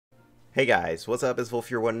Hey guys, what's up? It's Volf,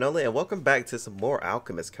 your one and only, and welcome back to some more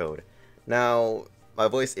Alchemist code. Now, my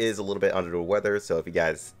voice is a little bit under the weather, so if you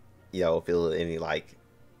guys, feel any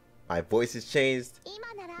my voice has changed,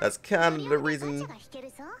 that's kind of the reason.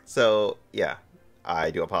 So yeah,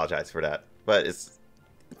 I do apologize for that, but it's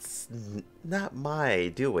not my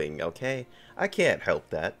doing, okay? I can't help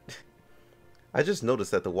that. I just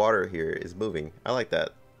noticed that the water here is moving. I like that.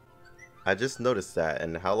 I just noticed that,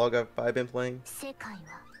 and how long have I been playing?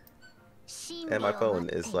 And my phone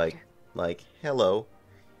is like, hello.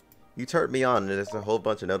 You turned me on and there's a whole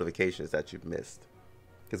bunch of notifications that you've missed.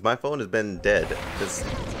 Because my phone has been dead this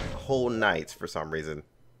whole night for some reason.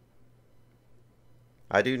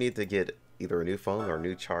 I do need to get either a new phone or a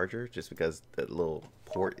new charger just because the little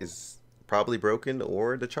port is probably broken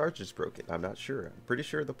or the charger's broken. I'm not sure. I'm pretty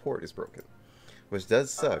sure the port is broken, which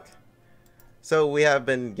does suck. So we have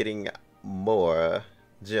been getting more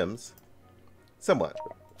gems. Somewhat.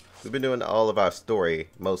 We've been doing all of our story,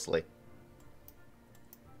 mostly.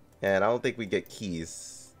 And I don't think we get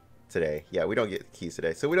keys today. Yeah, we don't get keys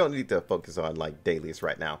today. So we don't need to focus on, dailies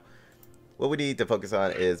right now. What we need to focus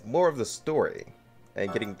on is more of the story.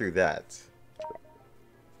 And getting through that.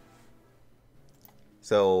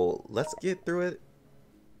 So, let's get through it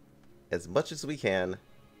as much as we can.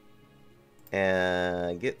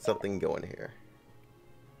 And get something going here.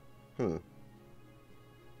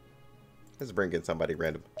 Let's bring in somebody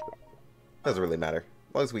random. Doesn't really matter,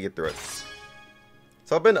 as long as we get through it.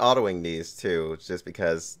 So I've been autoing these too, just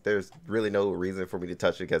because there's really no reason for me to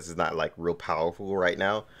touch it because it's not real powerful right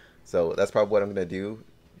now. So that's probably what I'm gonna do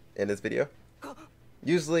in this video.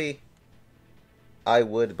 Usually I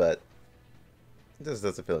would, but it just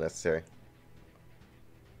doesn't feel necessary.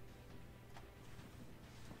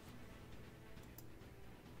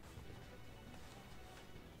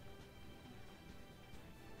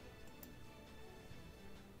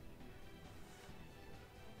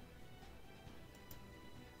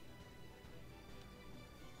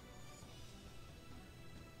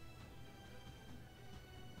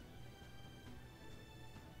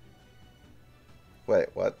 Wait,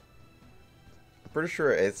 what? I'm pretty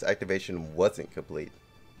sure its activation wasn't complete.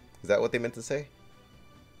 Is that what they meant to say?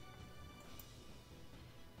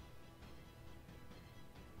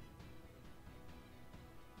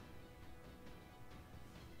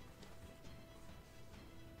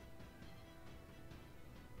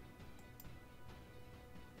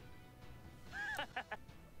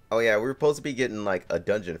 Oh yeah, we were supposed to be getting a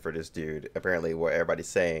dungeon for this dude, apparently what everybody's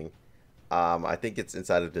saying. I think it's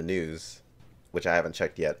inside of the news, which I haven't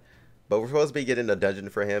checked yet. But we're supposed to be getting a dungeon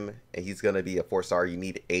for him, and he's going to be a 4-star. You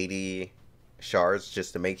need 80 shards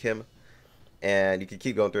just to make him. And you can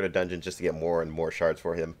keep going through the dungeon just to get more and more shards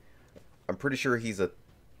for him. I'm pretty sure he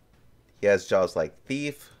has jobs like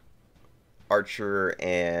Thief, Archer,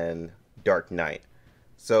 and Dark Knight.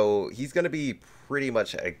 So he's going to be pretty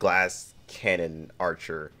much a glass cannon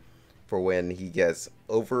archer for when he gets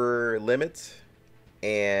over limit.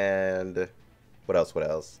 And what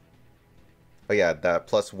else? Oh yeah, that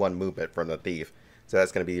 +1 movement from the Thief. So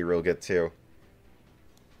that's going to be real good too.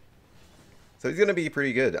 So he's going to be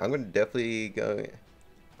pretty good. I'm definitely going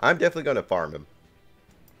to farm him.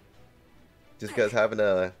 Just because having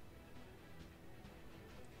a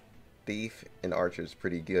Thief and Archer is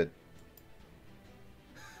pretty good.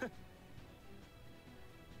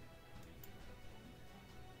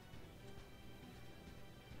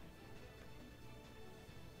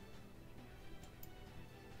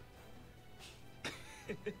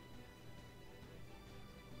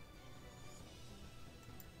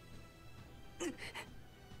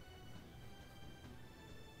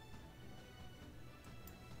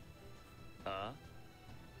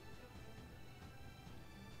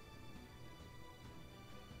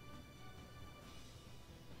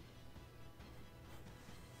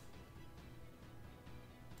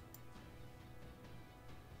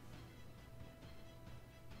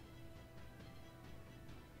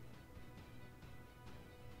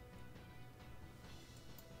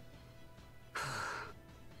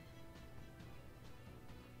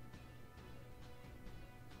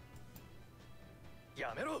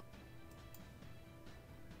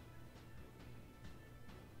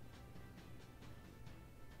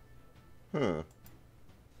 Hmm.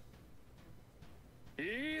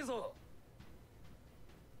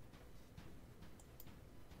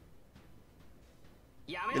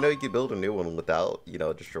 You can build a new one without,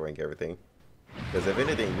 destroying everything. Because if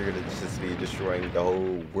anything, you're going to just be destroying the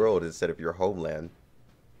whole world instead of your homeland.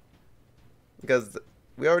 Because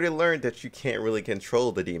we already learned that you can't really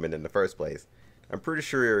control the demon in the first place. I'm pretty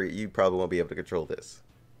sure you probably won't be able to control this.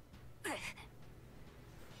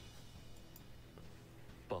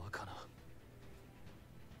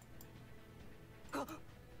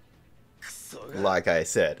 like I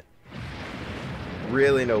said.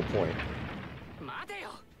 Really no point.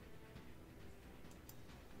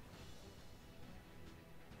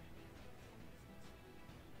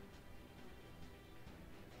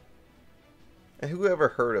 And who ever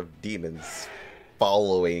heard of demons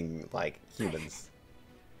following, like, humans?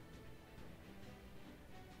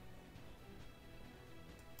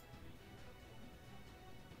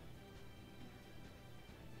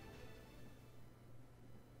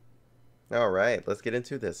 Alright, let's get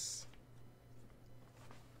into this.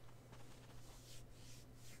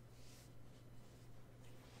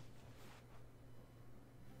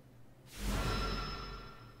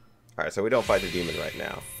 Alright, so we don't fight the demon right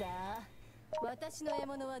now.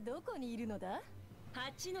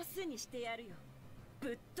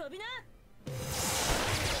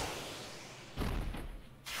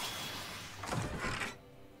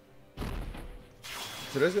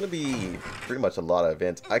 So there's gonna be pretty much a lot of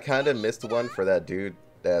events. I kind of missed one for that dude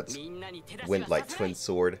that went like twin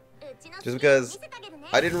sword, just because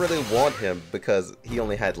I didn't really want him because he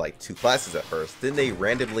only had like 2 classes at first. Then they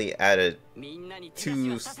randomly added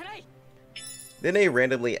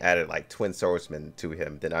like twin swordsman to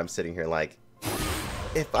him. Then I'm sitting here like,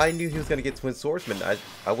 if I knew he was gonna get twin swordsman,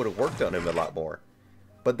 I would have worked on him a lot more.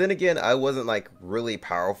 But then again, I wasn't like really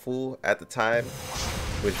powerful at the time,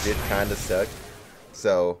 which did kind of suck.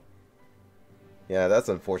 So, yeah, that's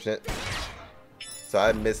unfortunate. So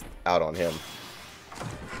I missed out on him,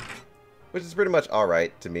 which is pretty much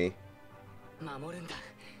alright to me,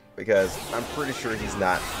 because I'm pretty sure he's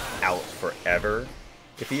not out forever.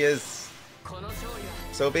 If he is,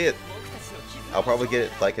 so be it. I'll probably get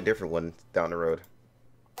like a different one down the road,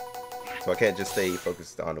 so I can't just stay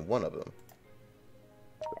focused on one of them.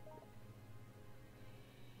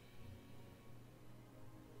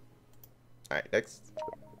 Alright, next.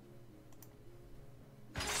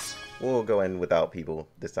 We'll go in without people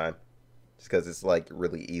this time, just because it's like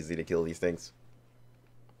really easy to kill these things.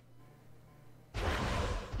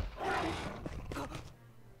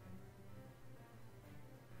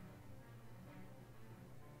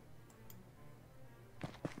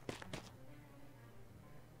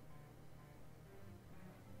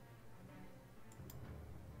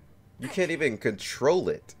 You can't even control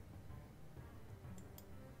it.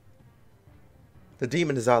 The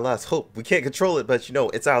demon is our last hope. We can't control it, but you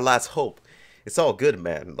know, it's our last hope. It's all good,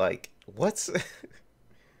 man. Like, what?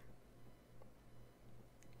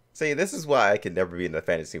 See, this is why I can never be in the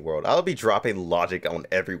fantasy world. I'll be dropping logic on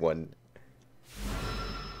everyone.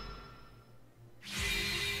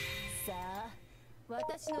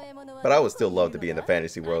 But I would still love to be in the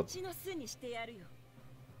fantasy world.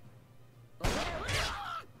 I'm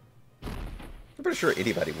pretty sure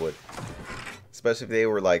anybody would. Especially if they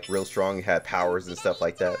were like real strong, had powers and stuff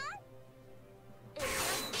like that.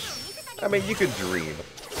 I mean, you could dream.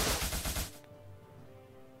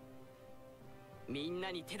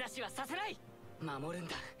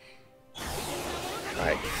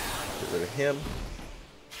 Alright, get rid of him.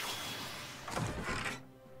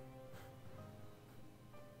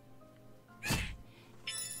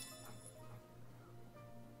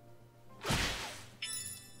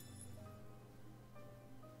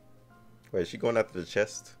 Wait, is she going after the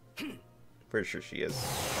chest? Pretty sure she is.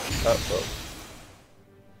 Oh.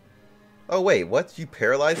 Oh wait, what? You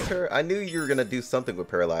paralyzed her? I knew you were gonna do something with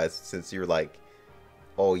paralyzed since you're like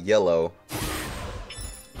all yellow.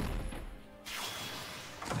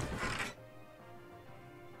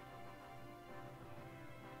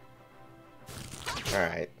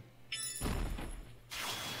 Alright.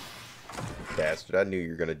 Bastard, I knew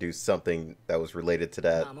you were gonna do something that was related to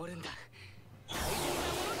that.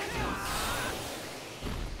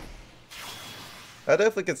 I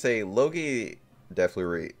definitely could say Loki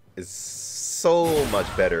definitely is so much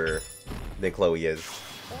better than Chloe is.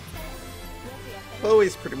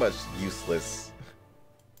 Chloe's pretty much useless.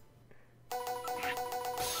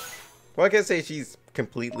 Well, I can't say she's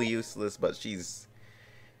completely useless, but she's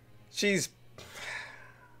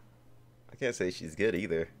I can't say she's good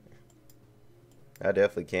either. I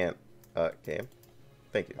definitely can't. Cam,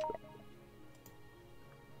 thank you.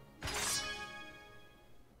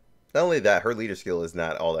 Not only that, her leader skill is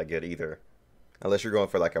not all that good either. Unless you're going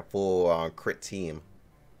for like a full crit team.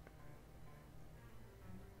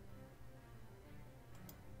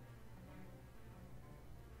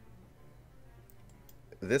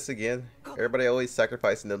 This again, everybody always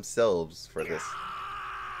sacrificing themselves for this.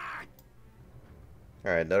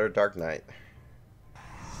 Alright, another Dark Knight.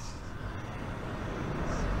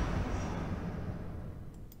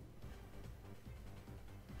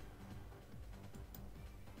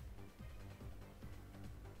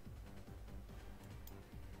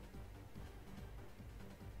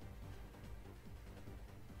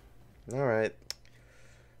 Alright.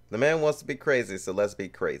 The man wants to be crazy, so let's be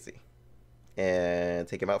crazy. And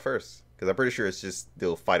take him out first. Because I'm pretty sure it's just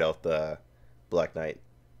they'll fight off the Black Knight.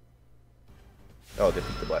 Oh,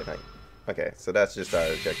 defeat the Black Knight. Okay, so that's just our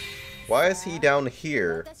objective. Why is he down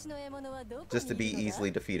here just to be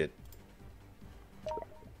easily defeated?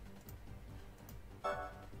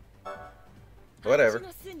 Whatever.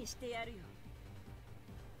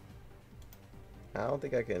 I don't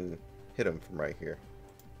think I can hit him from right here.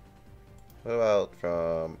 What about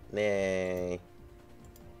from... Nah.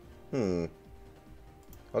 I'm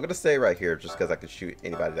gonna stay right here just because I can shoot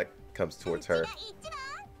anybody that comes towards her.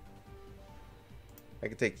 I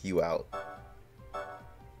can take you out.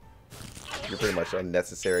 You're pretty much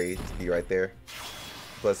unnecessary to be right there.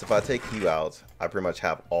 Plus, if I take you out, I pretty much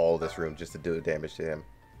have all this room just to do damage to him.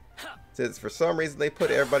 Since for some reason they put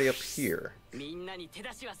everybody up here.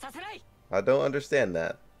 I don't understand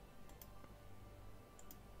that.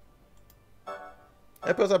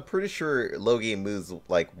 And plus, I'm pretty sure Logi moves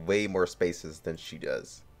like way more spaces than she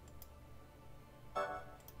does.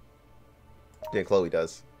 Than Chloe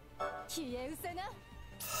does.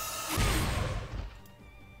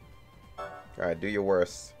 Alright, do your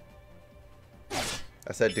worst.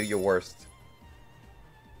 I said do your worst.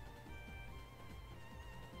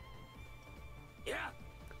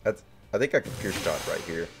 I think I can pure shot right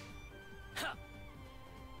here.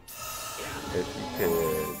 If you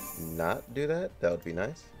could not do that, that would be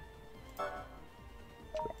nice.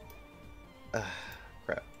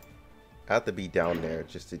 Crap. I have to be down there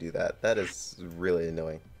just to do that. That is really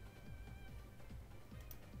annoying.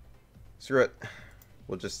 Screw it.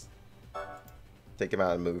 We'll just take him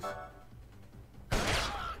out and move.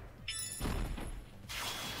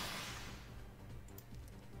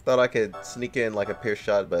 Thought I could sneak in like a pierce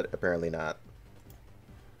shot, but apparently not.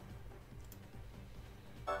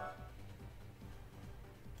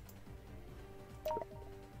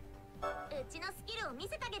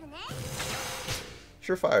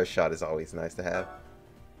 Surefire shot is always nice to have.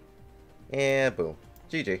 And boom.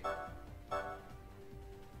 GG.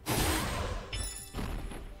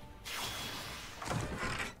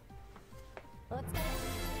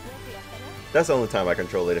 That's the only time I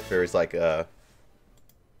control it, if there's like a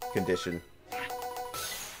condition.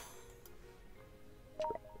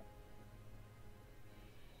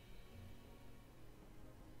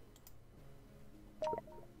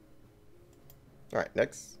 Alright,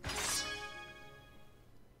 next.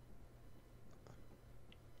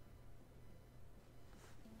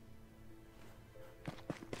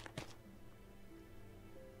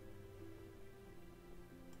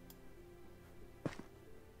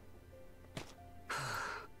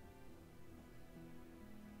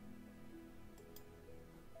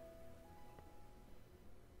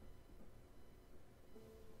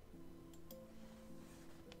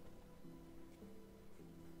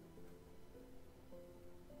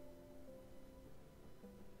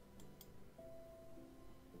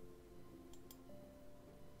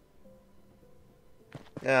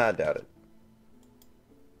 Yeah, I doubt it.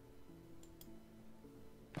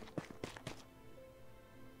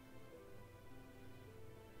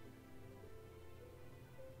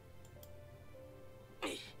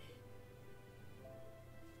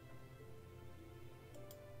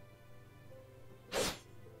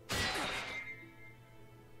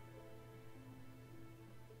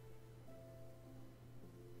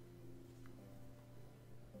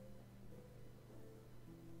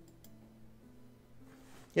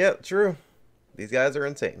 Yeah, true. These guys are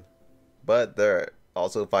insane. But they're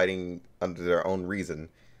also fighting under their own reason.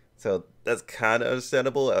 So that's kind of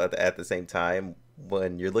understandable at the same time.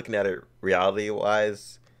 When you're looking at it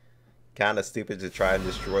reality-wise, kind of stupid to try and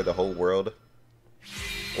destroy the whole world.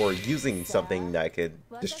 Or using something that could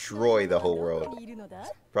destroy the whole world.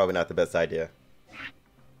 Probably not the best idea.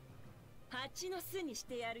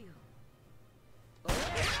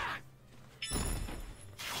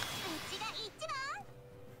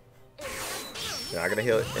 You're not gonna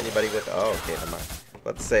heal anybody with... Oh, okay, never mind.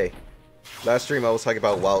 Let's say. Last stream I was talking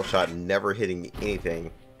about Wild Shot never hitting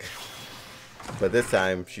anything. But this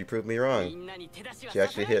time, she proved me wrong. She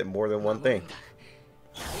actually hit more than one thing.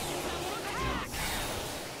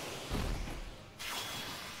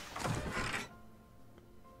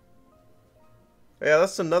 Yeah,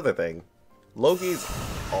 that's another thing. Loki's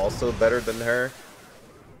also better than her.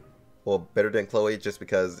 Well, better than Chloe just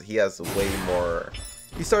because he has way more...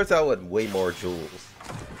 He starts out with way more jewels.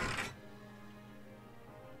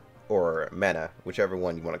 Or mana, whichever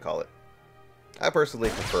one you want to call it. I personally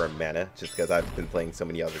prefer mana, just because I've been playing so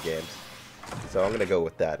many other games. So I'm going to go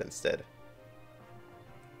with that instead.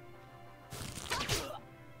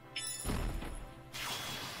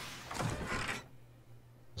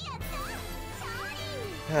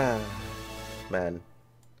 Man,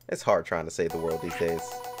 it's hard trying to save the world these days.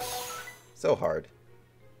 So hard.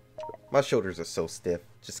 My shoulders are so stiff,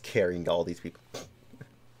 just carrying all these people.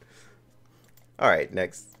 Alright,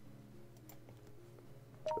 next.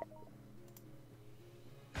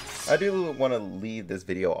 I do want to leave this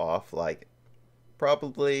video off, like,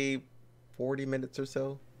 probably 40 minutes or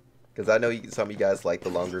so. Because I know some of you guys like the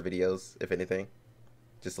longer videos, if anything.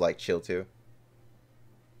 Just like chill too.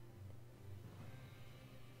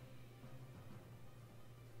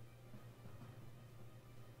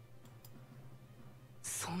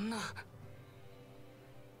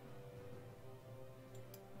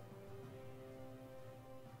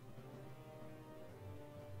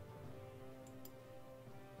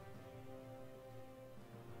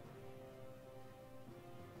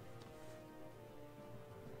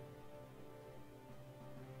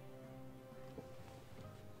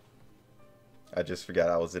 I just forgot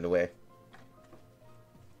I was in the way.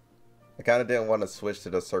 I kind of didn't want to switch to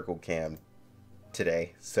the circle cam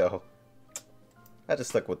today, so I just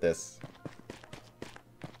stuck with this.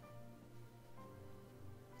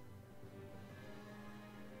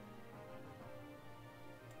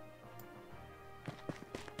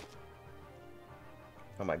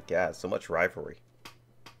 Oh my god, so much rivalry.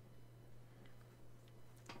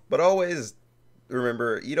 But always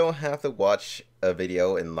remember, you don't have to watch a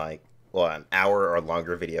video in like, well, an hour or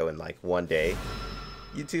longer video in like one day.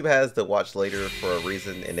 YouTube has the watch later for a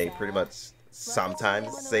reason, and they pretty much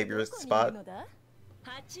sometimes save your spot.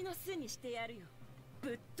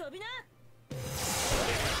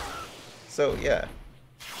 So yeah,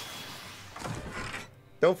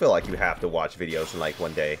 don't feel like you have to watch videos in like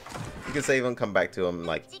one day. You can save them, come back to them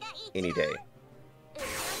like any day.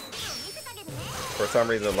 For some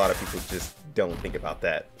reason, a lot of people just don't think about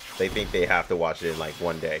that. They think they have to watch it in like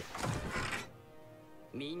one day.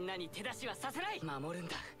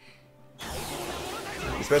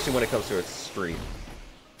 Especially when it comes to a stream.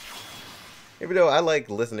 Even though I like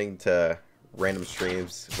listening to random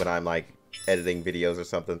streams when I'm like editing videos or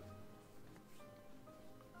something.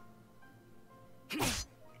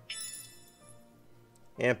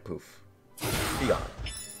 And poof. Be gone.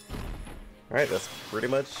 Alright, that's pretty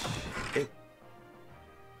much it.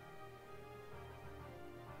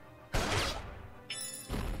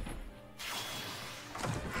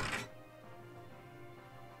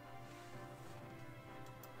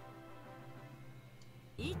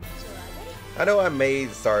 I know I may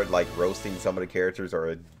start like roasting some of the characters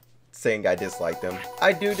or saying I dislike them.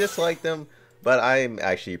 I do dislike them, but I'm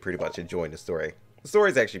actually pretty much enjoying the story. The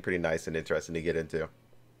story is actually pretty nice and interesting to get into.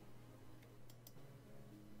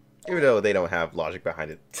 Even though they don't have logic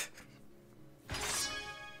behind it.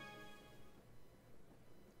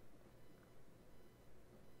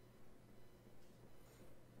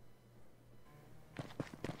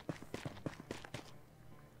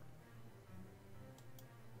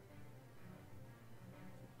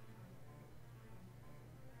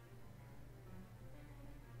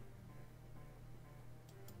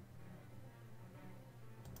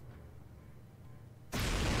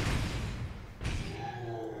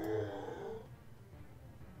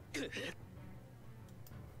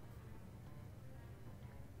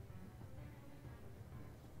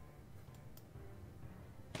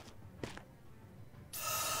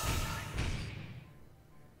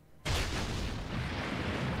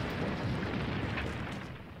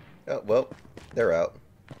 Oh, well, they're out.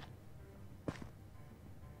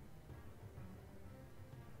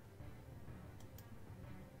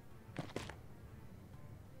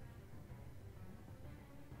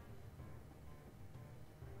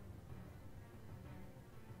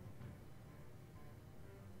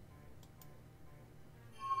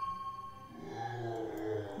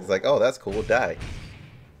 It's like, oh, that's cool, die.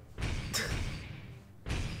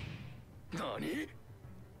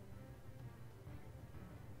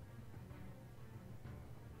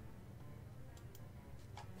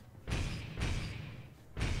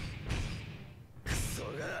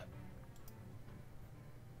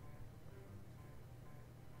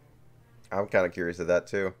 I'm kind of curious of that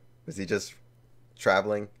too. Is he just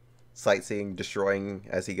traveling, sightseeing, destroying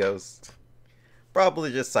as he goes?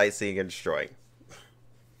 Probably just sightseeing and destroying.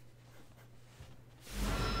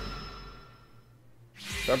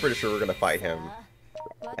 So I'm pretty sure we're gonna fight him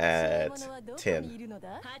at 10.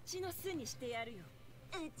 I'm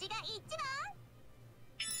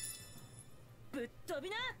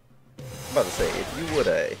about to say, if you would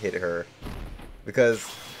have hit her, because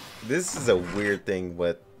this is a weird thing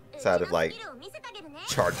with side of like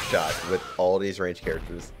charge shot with all these range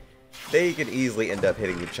characters. They can easily end up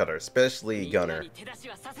hitting each other, especially Gunner.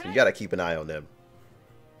 So you gotta keep an eye on them.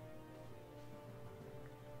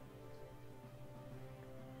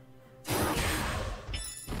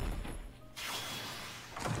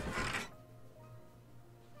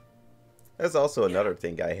 There's also another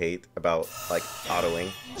thing I hate about, like, autoing.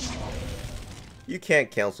 You can't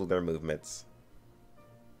cancel their movements.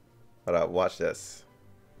 Hold up, watch this.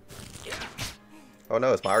 Oh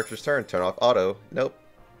no, it's my archer's turn. Turn off auto. Nope.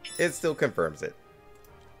 It still confirms it.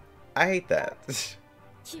 I hate that.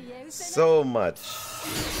 So much.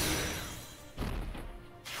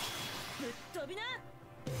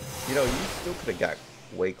 You know, you still could have got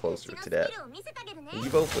way closer to that. And you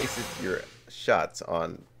both wasted your shots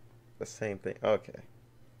on the same thing. Okay.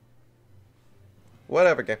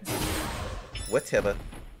 Whatever, game. Whatever.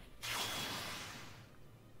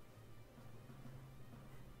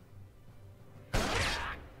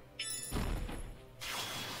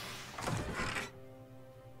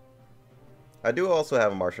 I do also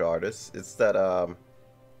have a martial artist. It's that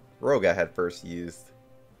rogue I had first used.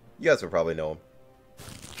 You guys will probably know him.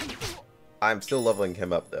 I'm still leveling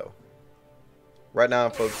him up though. Right now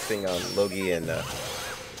I'm focusing on Logi and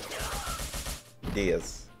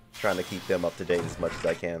Diaz, trying to keep them up to date as much as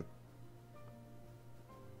I can.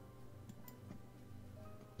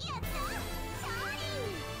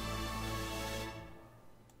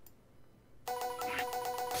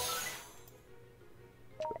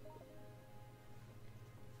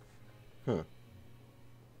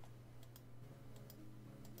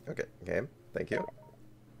 Okay, game. Thank you.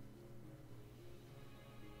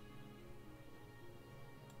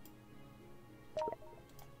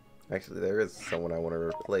 Actually, there is someone I want to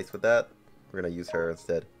replace with that. We're gonna use her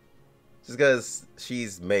instead, just because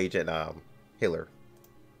she's mage and healer.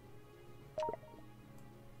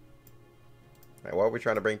 Alright, while we're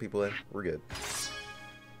trying to bring people in, we're good.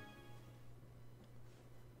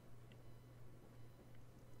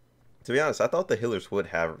 To be honest, I thought the healers would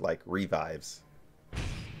have like revives,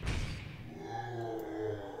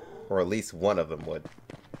 or at least one of them would.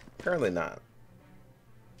 Apparently not.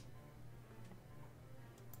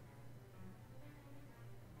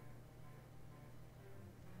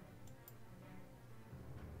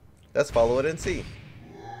 Let's follow it and see.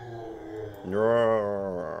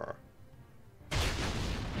 Roar.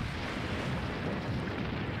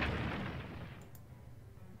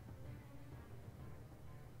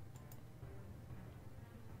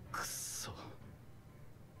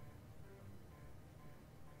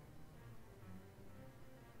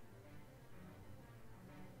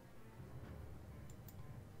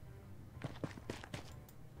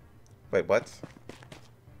 Wait, what?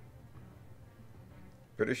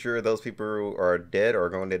 Pretty sure those people are dead or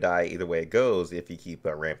going to die either way it goes if you keep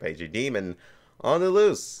a rampaging demon on the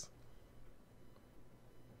loose.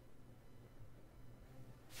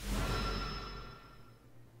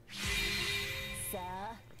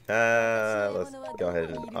 Let's go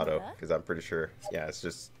ahead and auto, because I'm pretty sure, yeah, it's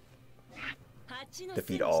just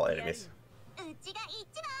defeat all enemies.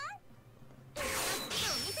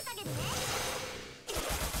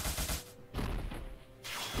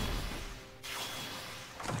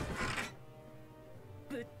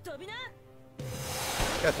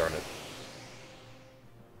 God darn it.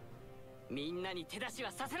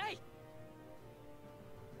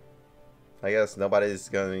 I guess nobody's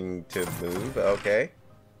going to move. Okay.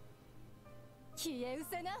 That's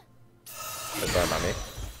fine by me.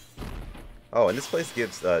 Oh, and this place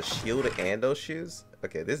gives shield and those shoes?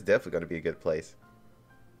 Okay, this is definitely going to be a good place.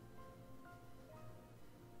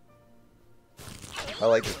 I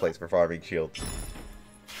like this place for farming shields,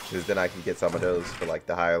 because then I can get some of those for like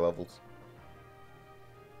the higher levels.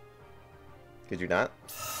 Could you not?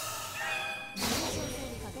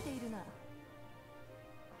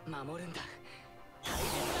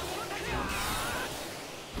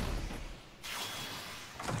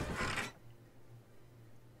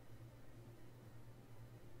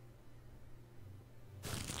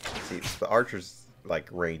 See, the archer's like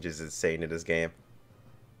range is insane in this game.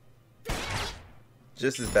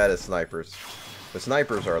 Just as bad as snipers. The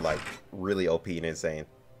snipers are like really OP and insane.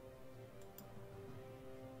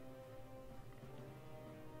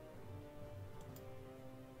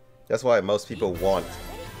 That's why most people want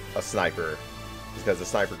a sniper, because the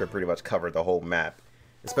sniper can pretty much cover the whole map.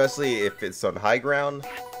 Especially if it's on high ground.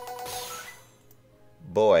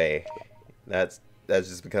 Boy, that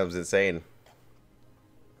just becomes insane.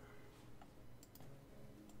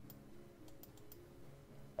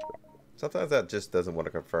 Sometimes that just doesn't want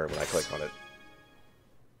to confirm when I click on it.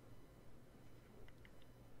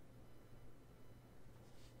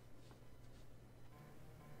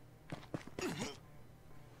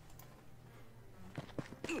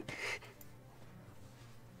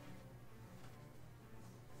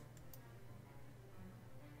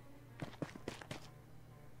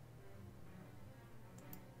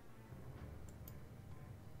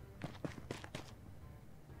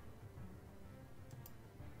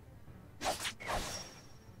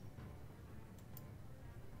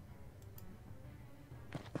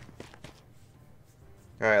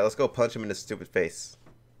 Alright, let's go punch him in his stupid face.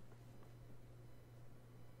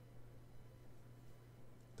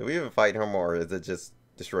 Do we even fight him, or is it just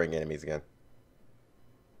destroying enemies again?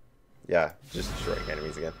 Yeah, just destroying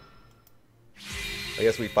enemies again. I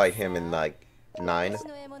guess we fight him in like 9.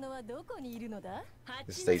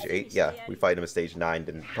 This is stage 8. Yeah, we fight him at stage 9,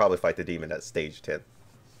 then probably fight the demon at stage 10.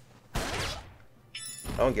 I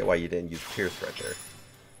don't get why you didn't use Pierce right there.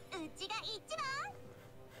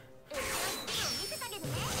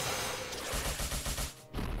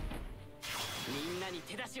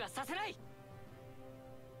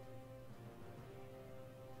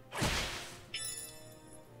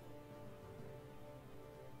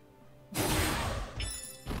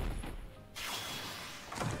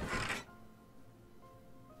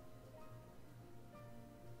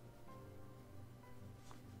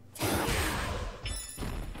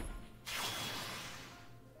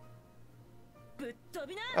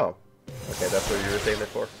 Oh, okay, that's what you were saving it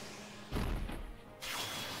for.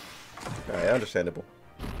 Alright, understandable.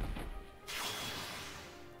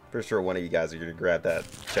 Pretty sure one of you guys are going to grab that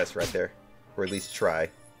chest right there. Or at least try.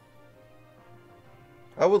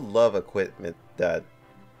 I would love equipment that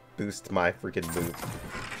boosts my freaking move.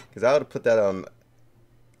 Because I would put that on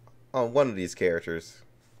one of these characters.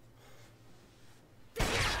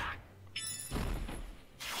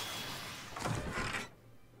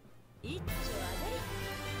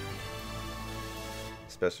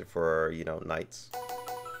 Especially for, you know, knights.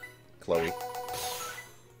 Chloe.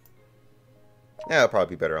 Yeah, it'll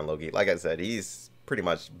probably be better on Loki. Like I said, he's pretty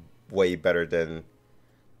much way better than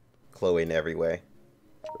Chloe in every way.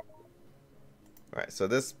 Alright, so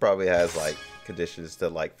this probably has, like, conditions to,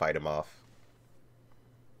 like, fight him off.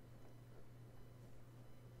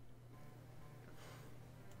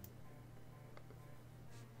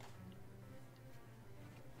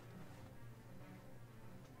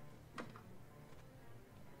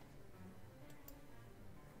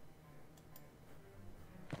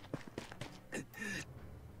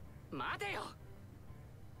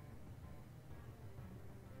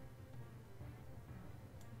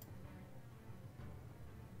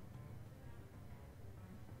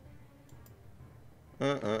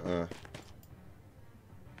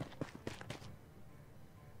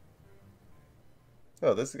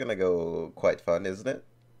 Oh, this is gonna go quite fun, isn't it?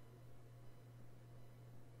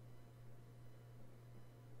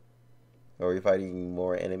 Are we fighting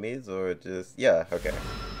more enemies, or just... Yeah, okay.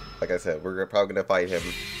 Like I said, we're probably gonna fight him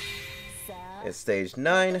at stage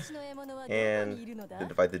 9, and then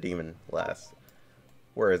fight the demon last.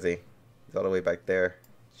 Where is he? He's all the way back there.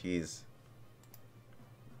 Jeez.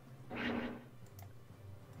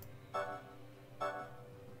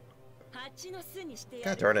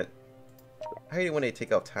 God darn it. I hate it when they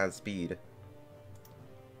take out time speed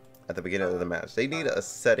at the beginning of the match. They need a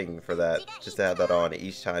setting for that, just to have that on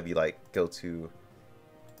each time you, like, go to...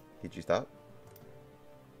 Did you stop?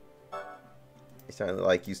 It's kind of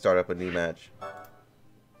like you start up a new match.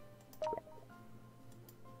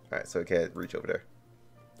 Alright, so I can't reach over there.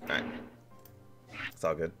 Alright. It's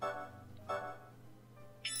all good.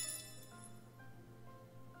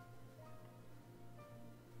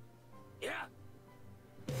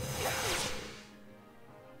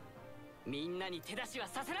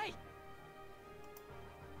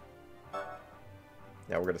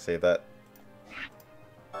 Yeah, we're gonna save that.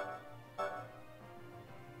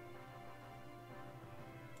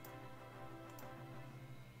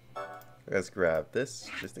 Let's grab this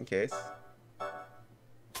just in case. I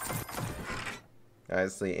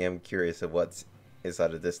honestly am curious of what's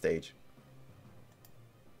inside of this stage.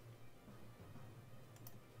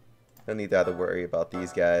 No need to have to worry about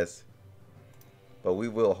these guys, but we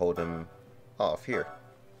will hold them off here.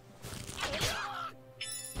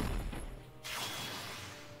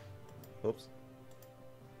 Oops.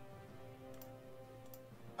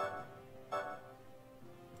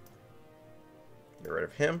 Get rid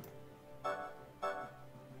of him.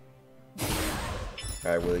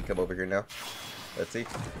 Alright, will he come over here now? Let's see.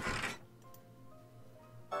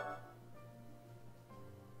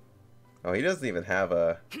 Oh, he doesn't even have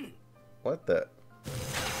a... What the...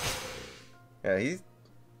 Yeah,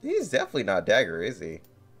 he's definitely not Dagger, is he?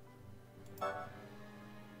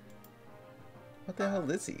 What the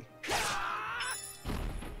hell is he?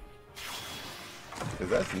 Because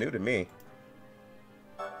that's new to me.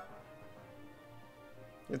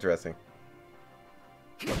 Interesting.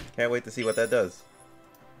 Can't wait to see what that does.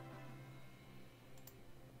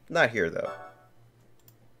 Not here, though.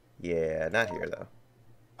 Yeah, not here, though.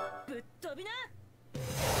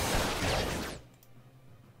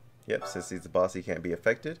 Yep, since he's the boss, he can't be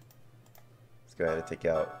affected. Let's go ahead and take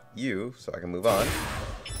out you so I can move on.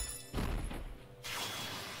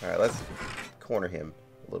 Alright, let's corner him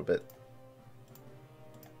a little bit.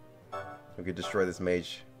 We could destroy this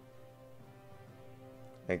mage.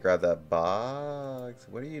 And grab that box.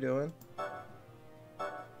 What are you doing?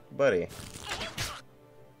 Buddy.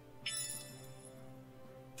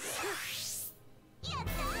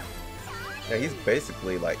 Yeah, he's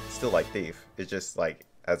basically like still like Thief. It's just like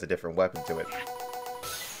has a different weapon to it.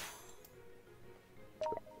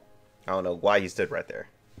 I don't know why he stood right there.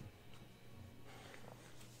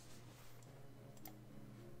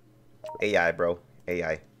 AI, bro.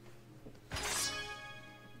 AI.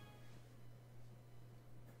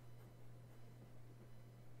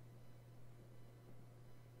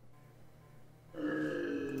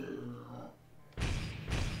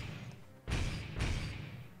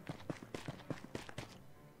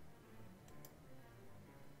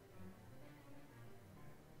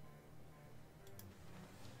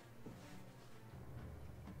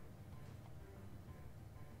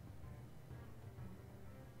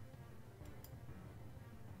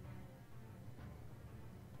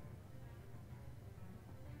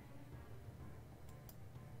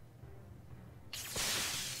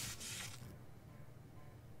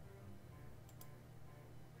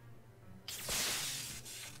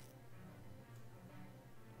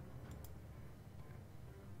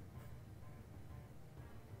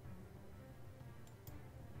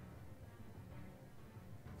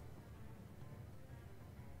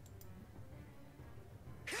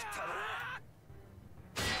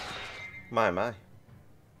 My.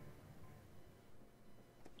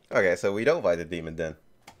 Okay, so we don't fight the demon then.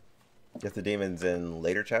 If the demon's in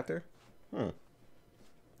later chapter?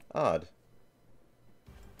 Odd.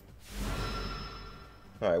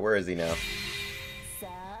 Alright, where is he now?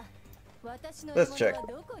 Let's check.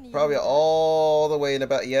 Probably all the way in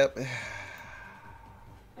about... Yep.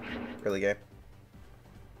 Really, game?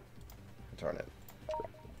 Darn it.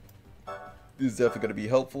 This is definitely going to be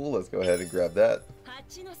helpful. Let's go ahead and grab that.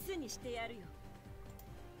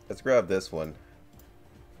 Let's grab this one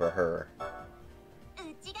for her.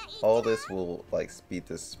 All this will like speed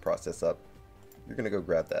this process up. You're gonna go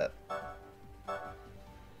grab that.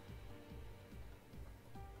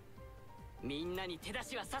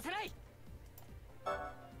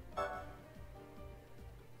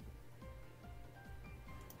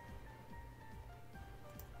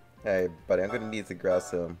 Hey, buddy, I'm gonna need to grab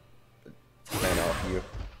some mana off you.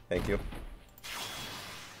 Thank you.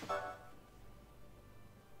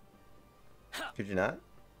 Could you not?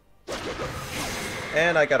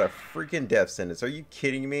 And I got a freaking death sentence. Are you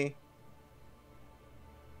kidding me?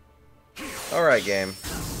 Alright, game.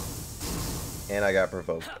 And I got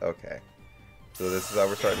provoked. Okay. So this is how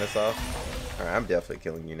we're starting this off? Alright, I'm definitely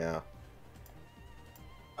killing you now.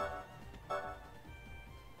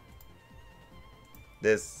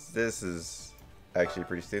 This is actually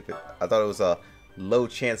pretty stupid. I thought it was a low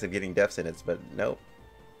chance of getting death sentence, but nope.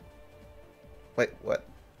 Wait, what?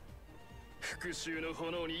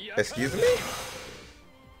 Excuse me?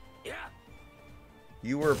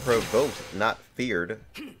 You were provoked, not feared.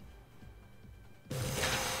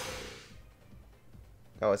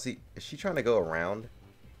 Oh, is she trying to go around?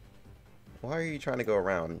 Why are you trying to go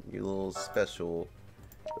around, you little special...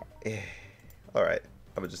 Alright,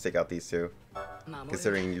 I'm gonna just take out these two.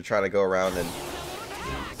 Considering you're trying to go around and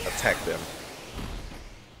attack them.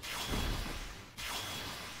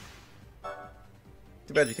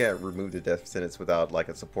 Too bad you can't remove the death sentence without like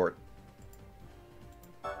a support.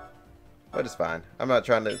 But it's fine. I'm not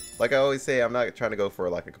trying to, like I always say, I'm not trying to go for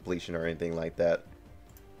like a completion or anything like that.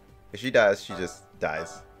 If she dies, she just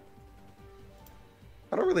dies.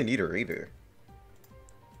 I don't really need her either.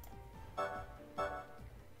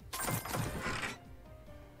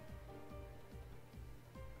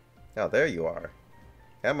 Oh, there you are.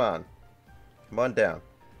 Come on. Come on down.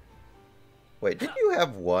 Wait, didn't you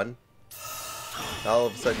have one? All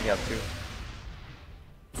of a sudden you have two?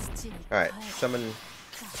 Alright, summon...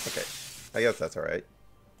 Okay, I guess that's alright.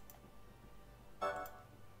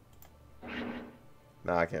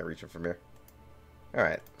 Nah, I can't reach him from here.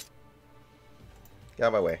 Alright. Get out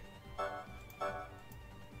of my way.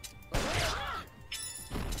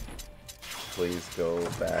 Please go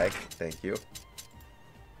back. Thank you.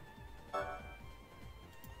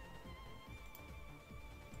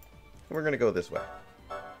 We're gonna go this way.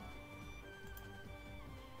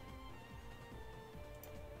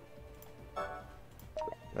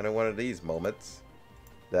 And in one of these moments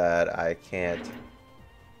that I can't,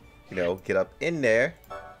 you know, get up in there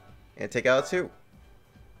and take out two.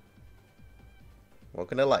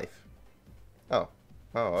 Welcome to life. Oh.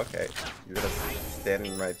 Oh, okay. You're gonna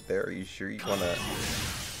stand right there. Are you sure you wanna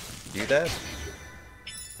do that?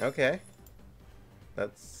 Okay.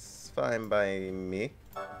 That's fine by me.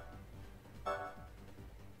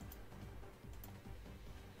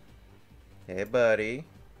 Hey, buddy.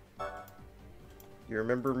 You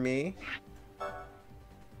remember me?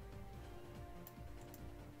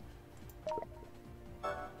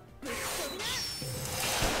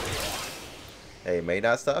 Hey, it may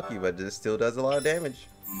not stop you, but this still does a lot of damage.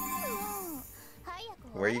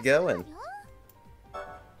 Where are you going?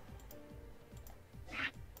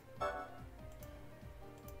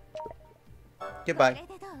 Goodbye.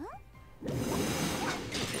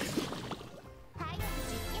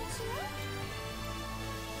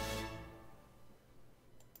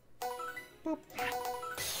 Boop.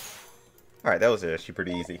 Alright, that was actually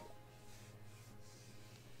pretty easy.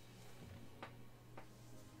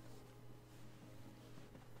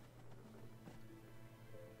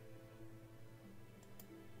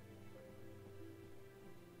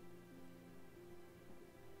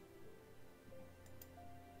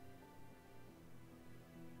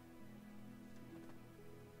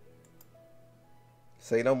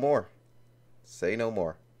 Say no more. Say no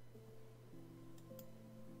more.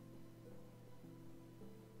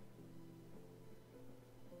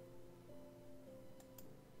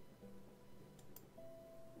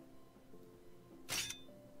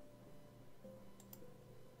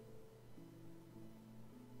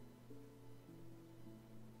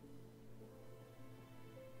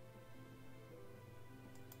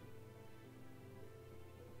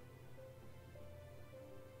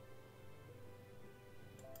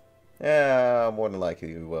 Yeah, more than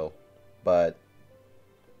likely we will. But,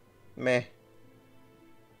 meh.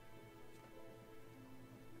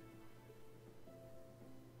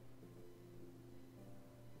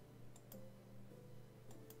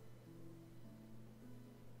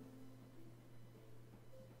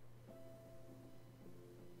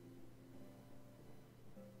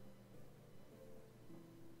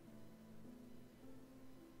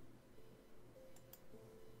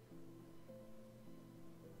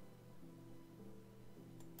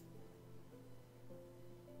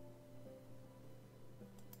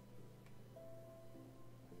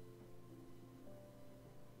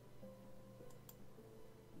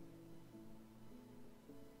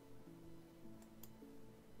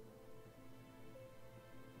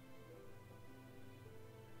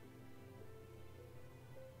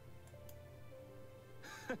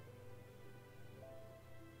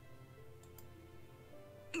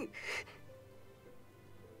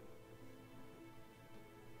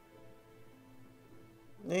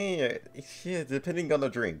 Yeah, yeah, depending on the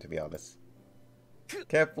dream, to be honest.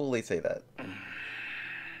 Can't fully say that.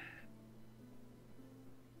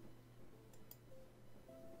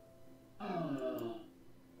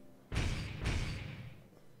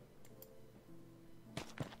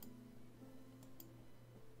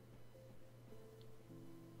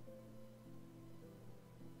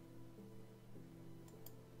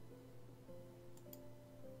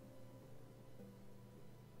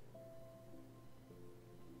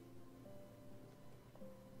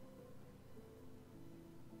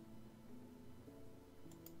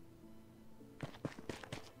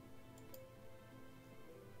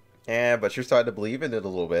 Yeah, but you're starting to believe in it a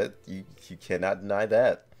little bit. You cannot deny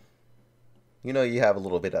that. You know you have a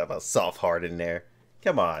little bit of a soft heart in there.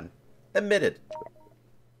 Come on. Admit it.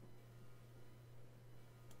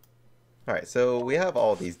 Alright, so we have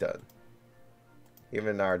all these done.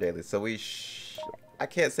 Even our daily. So I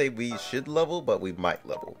can't say we should level, but we might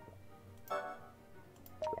level.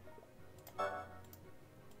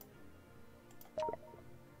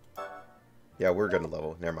 Yeah, we're gonna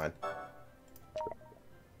level. Never mind.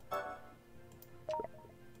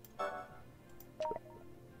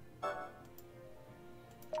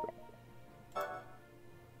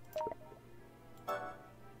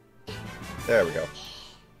 There we go.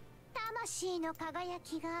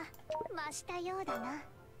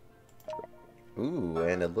 Ooh,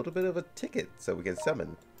 and a little bit of a ticket so we can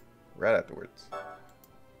summon right afterwards.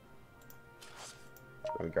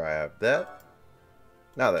 Let me grab that.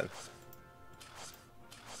 Now then.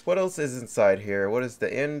 What else is inside here? What is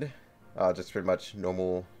the end? Just pretty much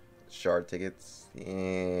normal shard tickets.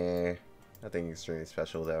 Yeah, nothing extremely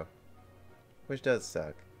special though. Which does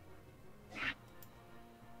suck.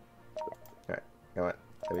 Alright, come on.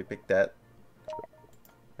 Let me pick that.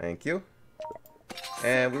 Thank you.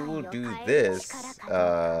 And we will do this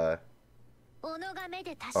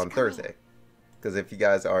on Thursday. Because if you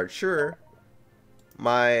guys aren't sure,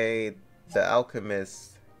 the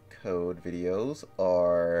Alchemist code videos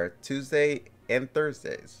are Tuesday and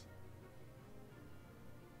Thursdays.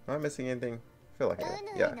 Am I missing anything? I feel like I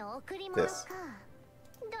am. Yeah. This.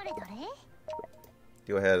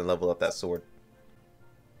 Go ahead and level up that sword.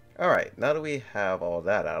 Alright, now that we have all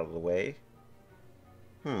that out of the way,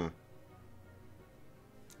 I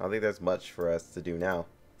don't think there's much for us to do now.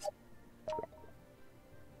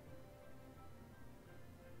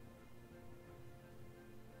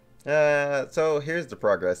 So here's the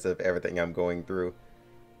progress of everything I'm going through.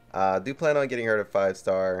 Do plan on getting her to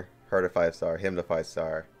 5-star, her to 5-star, him to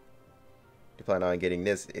 5-star. Do plan on getting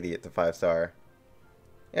this idiot to 5-star,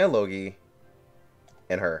 and Logi,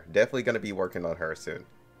 and her. Definitely gonna be working on her soon.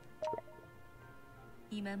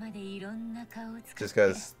 Just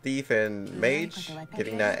because Thief and Mage,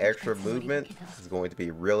 getting that extra movement is going to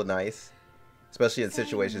be real nice. Especially in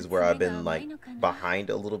situations where I've been like behind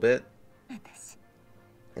a little bit.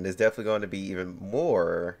 And it's definitely going to be even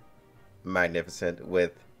more magnificent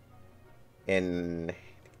with enchanters.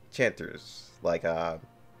 Like, what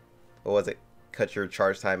was it? Cut your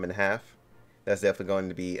charge time in half. That's definitely going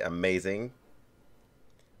to be amazing.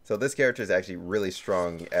 So this character is actually really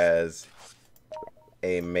strong as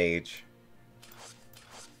a mage,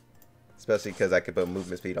 especially because I could put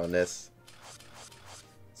movement speed on this.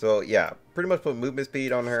 So yeah, pretty much put movement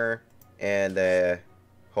speed on her and the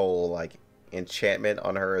whole like enchantment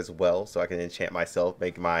on her as well, so I can enchant myself,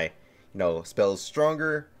 make my spells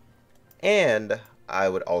stronger. And I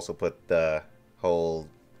would also put the whole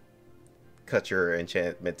cut your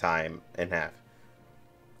enchantment time in half.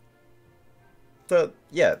 So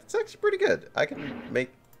yeah, it's actually pretty good. I can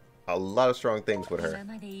make a lot of strong things with her.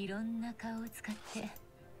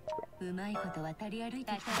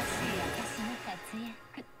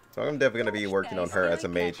 So I'm definitely going to be working on her as a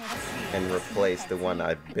mage and replace the one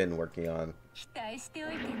I've been working on.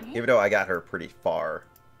 Even though I got her pretty far,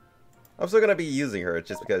 I'm still going to be using her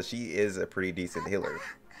just because she is a pretty decent healer.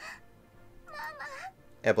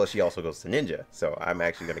 And plus she also goes to ninja, so I'm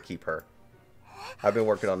actually going to keep her. I've been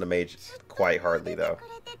working on the mage quite hardly though.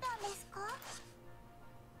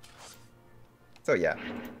 So yeah.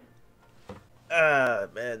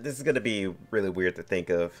 Man, this is going to be really weird to think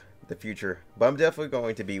of the future. But I'm definitely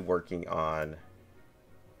going to be working on...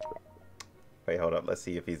 Wait, hold up. Let's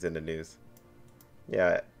see if he's in the news.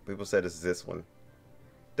 Yeah, people said it's this one.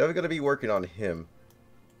 Definitely going to be working on him.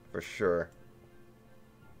 For sure.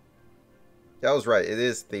 Yeah, I was right. It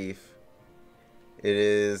is Thief. It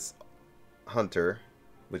is Hunter,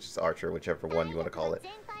 which is Archer, whichever one you want to call it.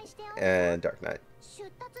 And Dark Knight.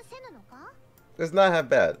 It's not half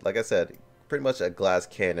bad. Like I said, pretty much a glass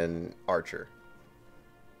cannon archer.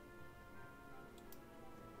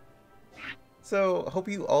 So, hope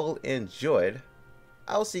you all enjoyed.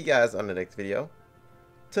 I'll see you guys on the next video.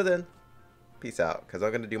 Till then, peace out, because I'm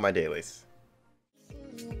going to do my dailies.